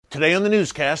Today on the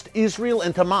newscast, Israel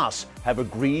and Hamas have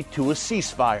agreed to a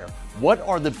ceasefire. What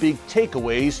are the big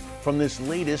takeaways from this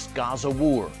latest Gaza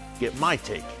war? Get my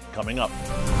take coming up.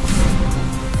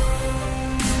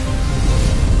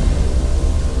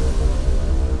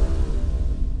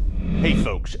 Hey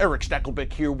folks, Eric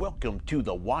Stakelbeck here. Welcome to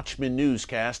the Watchman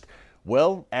Newscast.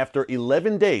 Well, after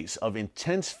 11 days of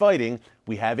intense fighting,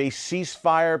 we have a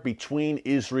ceasefire between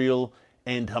Israel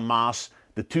and Hamas.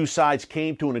 The two sides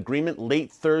came to an agreement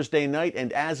late Thursday night,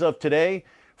 and as of today,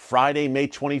 Friday, May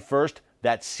 21st,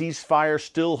 that ceasefire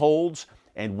still holds,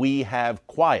 and we have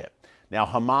quiet. Now,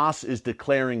 Hamas is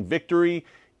declaring victory.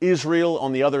 Israel,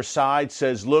 on the other side,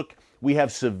 says, look, we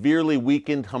have severely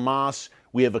weakened Hamas.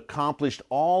 We have accomplished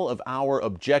all of our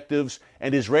objectives,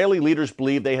 and Israeli leaders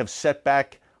believe they have set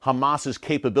back Hamas's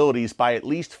capabilities by at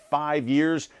least 5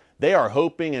 years. They are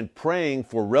hoping and praying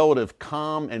for relative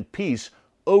calm and peace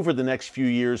over the next few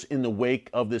years in the wake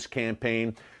of this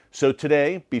campaign. So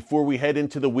today, before we head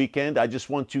into the weekend, I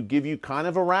just want to give you kind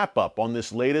of a wrap-up on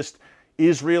this latest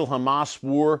Israel-Hamas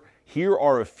war. Here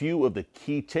are a few of the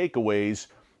key takeaways.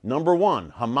 Number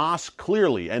one, Hamas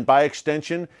clearly, and by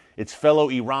extension, its fellow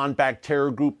Iran-backed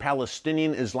terror group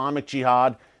Palestinian Islamic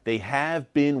Jihad, they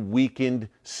have been weakened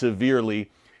severely.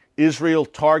 Israel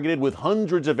targeted with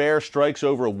hundreds of airstrikes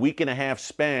over a week-and-a-half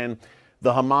span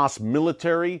the Hamas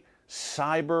military,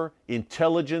 cyber,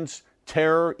 intelligence,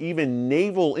 terror, even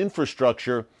naval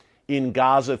infrastructure in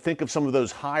Gaza. Think of some of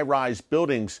those high-rise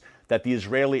buildings that the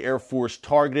Israeli Air Force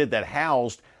targeted that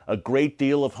housed a great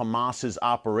deal of Hamas's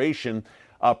operation.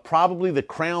 Probably the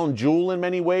crown jewel in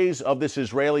many ways of this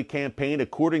Israeli campaign,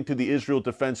 according to the Israel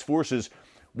Defense Forces,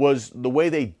 was the way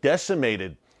they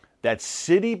decimated that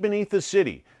city beneath a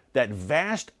city, that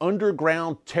vast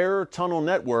underground terror tunnel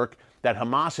network that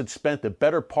Hamas had spent the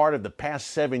better part of the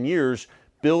past 7 years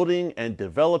building and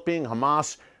developing.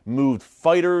 Hamas moved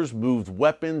fighters, moved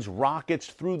weapons, rockets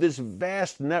through this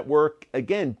vast network,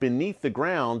 again, beneath the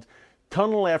ground,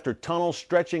 tunnel after tunnel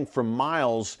stretching for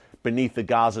miles beneath the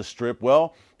Gaza Strip.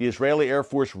 Well, the Israeli Air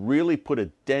Force really put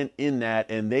a dent in that,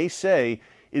 and they say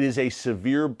it is a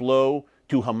severe blow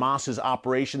to Hamas's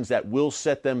operations that will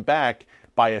set them back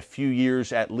by a few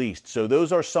years at least. So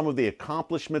those are some of the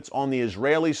accomplishments on the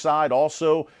Israeli side.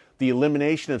 Also, the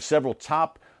elimination of several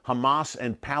top Hamas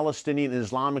and Palestinian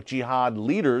Islamic Jihad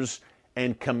leaders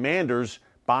and commanders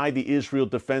by the Israel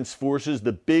Defense Forces.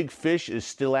 The big fish is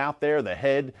still out there, the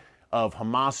head of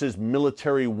Hamas's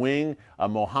military wing,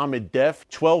 Mohammed Def.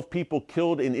 12 people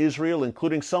killed in Israel,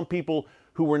 including some people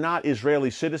who were not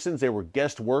Israeli citizens. They were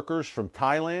guest workers from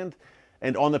Thailand.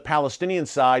 And on the Palestinian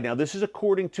side, now this is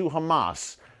according to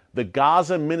Hamas, the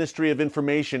Gaza Ministry of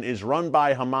Information is run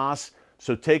by Hamas,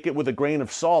 so take it with a grain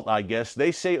of salt, I guess.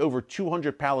 They say over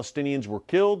 200 Palestinians were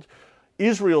killed.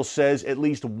 Israel says at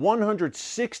least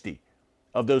 160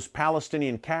 of those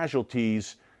Palestinian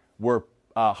casualties were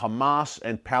Hamas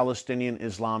and Palestinian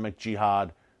Islamic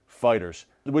Jihad fighters.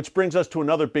 Which brings us to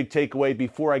another big takeaway.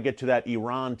 Before I get to that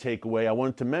Iran takeaway, I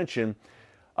wanted to mention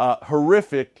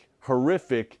horrific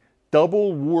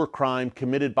double war crime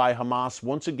committed by Hamas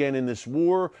once again in this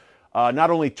war,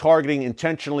 not only targeting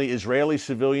intentionally Israeli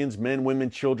civilians, men, women,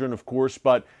 children, of course,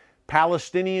 but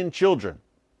Palestinian children.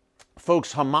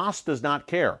 Folks, Hamas does not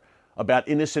care about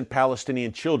innocent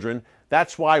Palestinian children.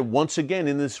 That's why, once again,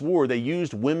 in this war, they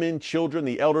used women, children,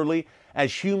 the elderly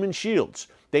as human shields.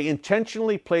 They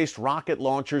intentionally placed rocket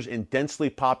launchers in densely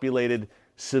populated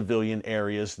civilian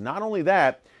areas. Not only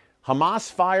that,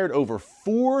 Hamas fired over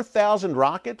 4,000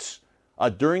 rockets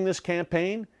during this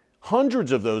campaign.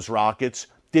 Hundreds of those rockets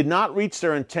did not reach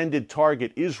their intended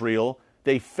target, Israel.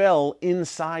 They fell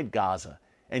inside Gaza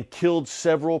and killed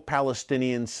several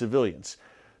Palestinian civilians.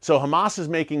 So Hamas is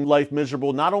making life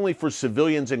miserable not only for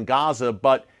civilians in Gaza,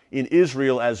 but in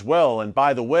Israel as well. And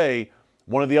by the way,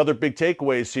 one of the other big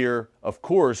takeaways here, of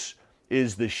course,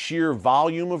 is the sheer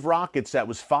volume of rockets that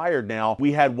was fired now.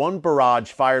 We had one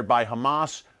barrage fired by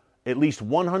Hamas, at least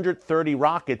 130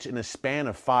 rockets in a span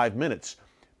of 5 minutes.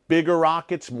 Bigger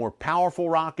rockets, more powerful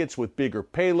rockets with bigger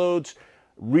payloads,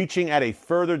 reaching at a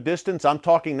further distance. I'm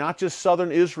talking not just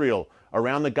southern Israel,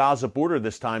 around the Gaza border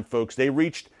this time, folks. They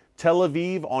reached Tel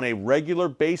Aviv on a regular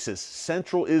basis.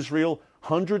 Central Israel,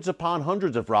 hundreds upon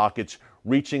hundreds of rockets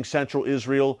reaching central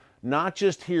Israel, not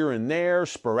just here and there,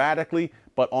 sporadically,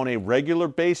 but on a regular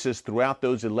basis throughout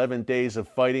those 11 days of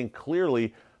fighting.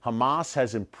 Clearly, Hamas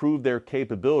has improved their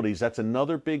capabilities. That's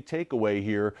another big takeaway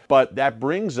here. But that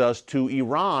brings us to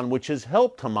Iran, which has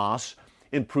helped Hamas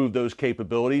improve those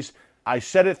capabilities. I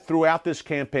said it throughout this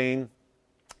campaign,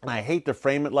 and I hate to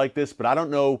frame it like this, but I don't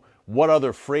know what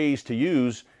other phrase to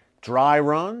use. Dry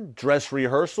run, dress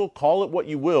rehearsal, call it what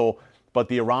you will. But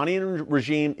the Iranian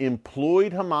regime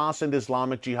employed Hamas and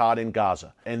Islamic Jihad in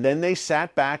Gaza. And then they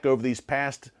sat back over these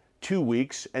past 2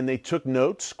 weeks and they took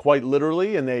notes, quite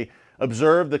literally, and they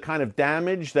observed the kind of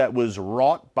damage that was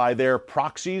wrought by their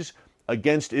proxies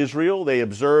against Israel. They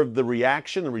observed the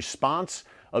reaction, the response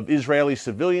of Israeli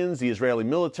civilians, the Israeli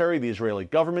military, the Israeli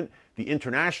government, the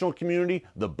international community,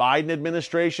 the Biden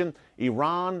administration.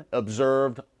 Iran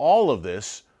observed all of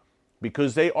this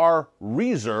because they are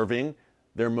reserving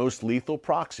their most lethal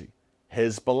proxy,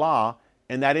 Hezbollah,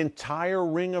 and that entire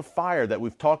ring of fire that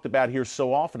we've talked about here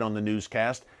so often on the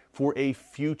newscast for a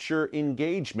future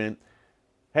engagement.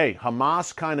 Hey,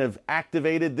 Hamas kind of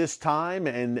activated this time,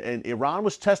 and Iran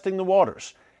was testing the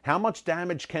waters. How much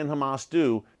damage can Hamas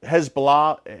do?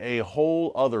 Hezbollah, a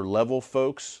whole other level,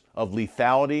 folks, of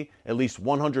lethality. At least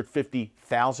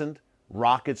 150,000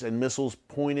 rockets and missiles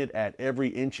pointed at every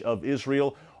inch of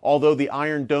Israel. Although the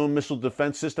Iron Dome missile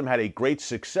defense system had a great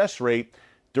success rate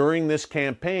during this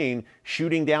campaign,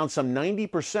 shooting down some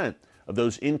 90% of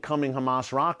those incoming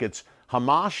Hamas rockets,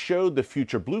 Hamas showed the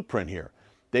future blueprint here.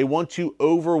 They want to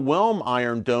overwhelm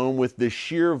Iron Dome with the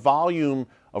sheer volume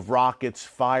of rockets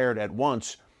fired at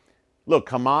once. Look,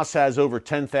 Hamas has over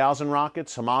 10,000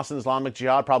 rockets. Hamas and Islamic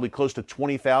Jihad probably close to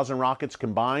 20,000 rockets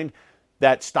combined.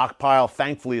 That stockpile,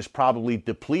 thankfully, is probably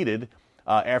depleted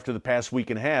after the past week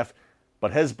and a half.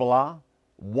 But Hezbollah,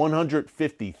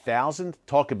 150,000.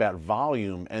 Talk about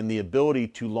volume and the ability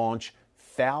to launch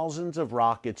thousands of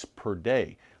rockets per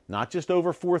day. Not just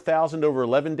over 4,000 over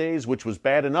 11 days, which was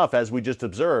bad enough, as we just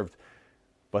observed,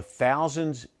 but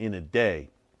thousands in a day.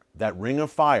 That ring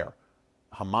of fire,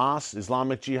 Hamas,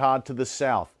 Islamic Jihad to the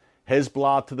south,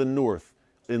 Hezbollah to the north,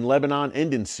 in Lebanon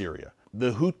and in Syria,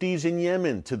 the Houthis in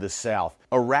Yemen to the south,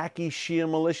 Iraqi Shia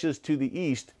militias to the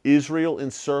east, Israel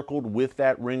encircled with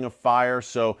that ring of fire.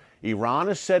 So Iran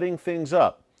is setting things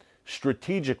up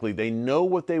strategically. They know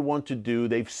what they want to do.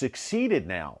 They've succeeded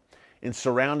now in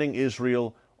surrounding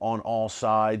Israel on all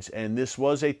sides, and this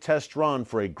was a test run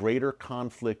for a greater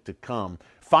conflict to come.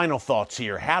 Final thoughts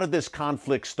here. How did this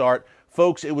conflict start?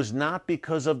 Folks, it was not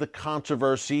because of the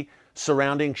controversy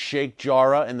surrounding Sheikh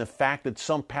Jarrah and the fact that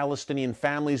some Palestinian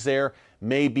families there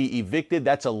may be evicted.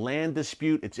 That's a land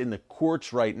dispute. It's in the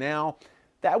courts right now.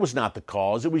 That was not the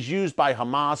cause. It was used by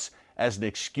Hamas as an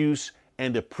excuse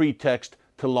and a pretext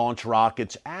to launch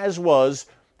rockets, as was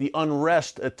the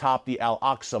unrest atop the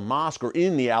Al-Aqsa Mosque, or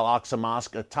in the Al-Aqsa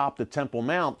Mosque atop the Temple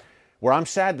Mount, where I'm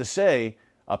sad to say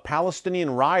Palestinian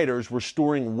rioters were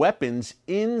storing weapons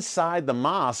inside the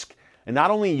mosque and not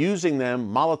only using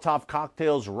them, Molotov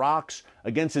cocktails, rocks,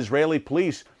 against Israeli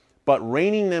police, but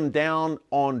raining them down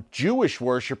on Jewish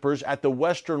worshipers at the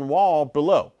Western Wall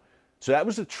below. So that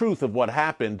was the truth of what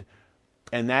happened,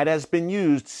 and that has been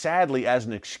used, sadly, as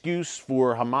an excuse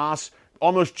for Hamas,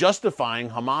 almost justifying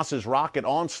Hamas's rocket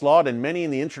onslaught, and many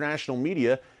in the international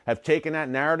media have taken that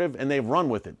narrative and they've run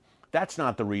with it. That's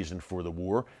not the reason for the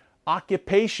war.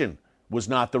 Occupation was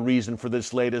not the reason for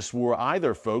this latest war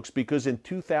either, folks, because in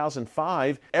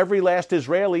 2005, every last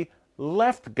Israeli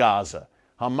left Gaza.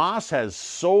 Hamas has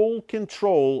sole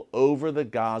control over the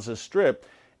Gaza Strip.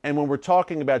 And when we're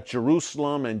talking about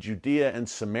Jerusalem and Judea and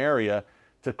Samaria,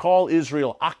 to call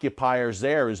Israel occupiers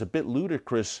there is a bit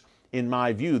ludicrous in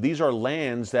my view. These are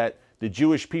lands that the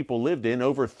Jewish people lived in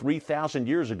over 3,000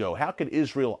 years ago. How could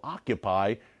Israel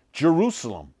occupy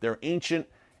Jerusalem, their ancient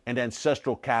and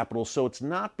ancestral capital? So it's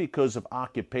not because of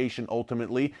occupation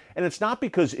ultimately, and it's not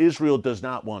because Israel does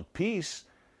not want peace.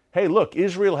 Hey, look,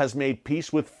 Israel has made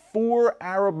peace with 4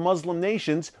 Arab Muslim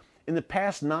nations in the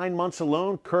past 9 months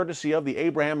alone, courtesy of the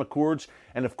Abraham Accords,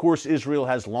 and of course Israel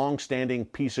has long-standing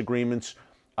peace agreements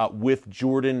with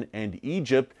Jordan and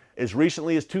Egypt. As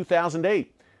recently as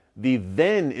 2008, the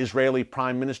then Israeli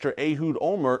Prime Minister Ehud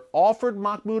Olmert offered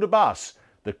Mahmoud Abbas,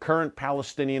 the current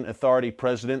Palestinian Authority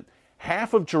president,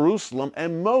 half of Jerusalem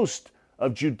and most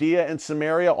of Judea and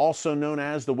Samaria, also known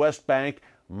as the West Bank.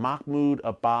 Mahmoud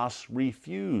Abbas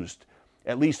refused.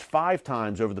 At least 5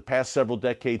 times over the past several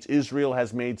decades, Israel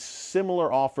has made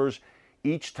similar offers.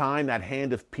 Each time that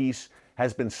hand of peace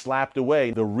has been slapped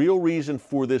away. The real reason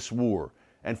for this war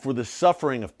and for the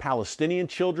suffering of Palestinian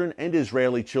children and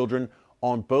Israeli children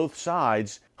on both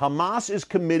sides, Hamas is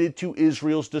committed to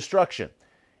Israel's destruction.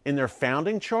 In their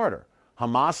founding charter,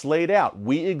 Hamas laid out,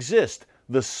 we exist.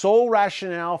 The sole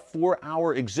rationale for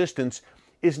our existence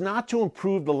is not to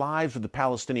improve the lives of the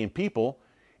Palestinian people.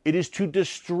 It is to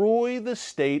destroy the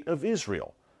state of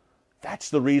Israel. That's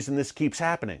the reason this keeps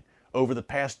happening. Over the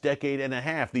past decade and a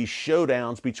half, these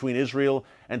showdowns between Israel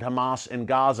and Hamas and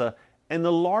Gaza, and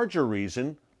the larger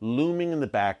reason, looming in the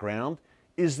background,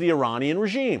 is the Iranian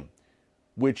regime.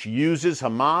 which uses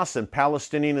Hamas and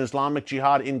Palestinian Islamic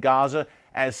Jihad in Gaza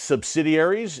as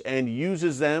subsidiaries and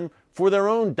uses them for their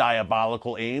own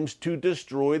diabolical aims to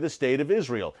destroy the state of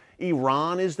Israel.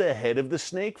 Iran is the head of the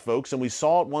snake, folks, and we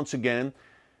saw it once again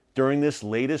during this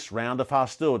latest round of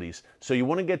hostilities. So you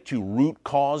want to get to root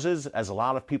causes, as a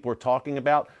lot of people are talking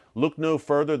about, look no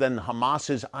further than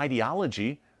Hamas's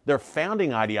ideology, their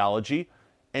founding ideology,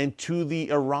 and to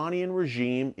the Iranian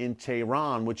regime in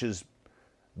Tehran, which is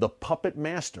the puppet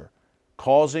master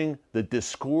causing the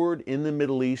discord in the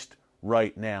Middle East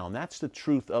right now. And that's the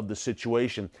truth of the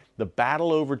situation. The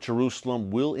battle over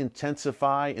Jerusalem will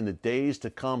intensify in the days to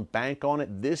come. Bank on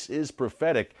it. This is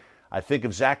prophetic. I think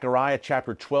of Zechariah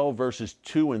chapter 12, verses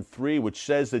 2 and 3, which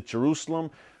says that Jerusalem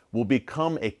will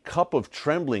become a cup of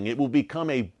trembling. It will become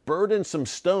a burdensome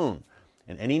stone,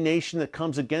 and any nation that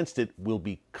comes against it will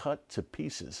be cut to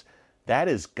pieces. That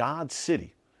is God's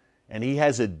city, and he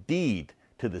has a deed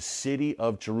to the city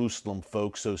of Jerusalem,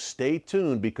 folks. So stay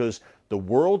tuned, because the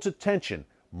world's attention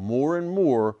more and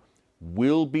more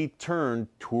will be turned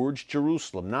towards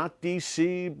Jerusalem. Not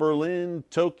D.C., Berlin,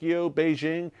 Tokyo,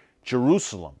 Beijing,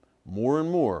 Jerusalem. More and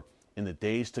more in the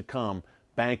days to come.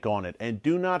 Bank on it. And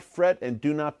do not fret and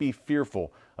do not be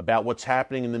fearful about what's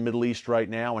happening in the Middle East right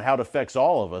now and how it affects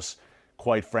all of us,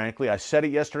 quite frankly. I said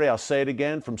it yesterday, I'll say it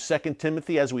again from 2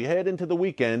 Timothy. As we head into the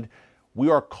weekend, we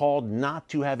are called not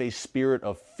to have a spirit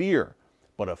of fear,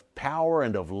 but of power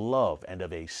and of love and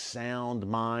of a sound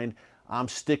mind. I'm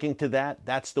sticking to that.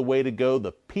 That's the way to go,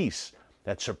 the peace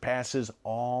that surpasses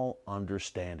all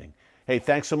understanding. Hey,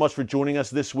 thanks so much for joining us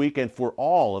this week and for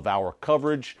all of our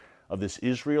coverage of this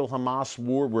Israel-Hamas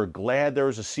war. We're glad there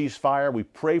is a ceasefire. We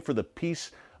pray for the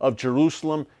peace of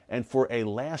Jerusalem and for a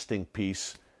lasting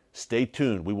peace. Stay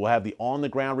tuned. We will have the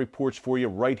on-the-ground reports for you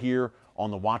right here on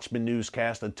the Watchman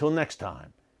Newscast. Until next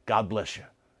time, God bless you.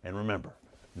 And remember,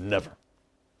 never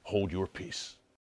hold your peace.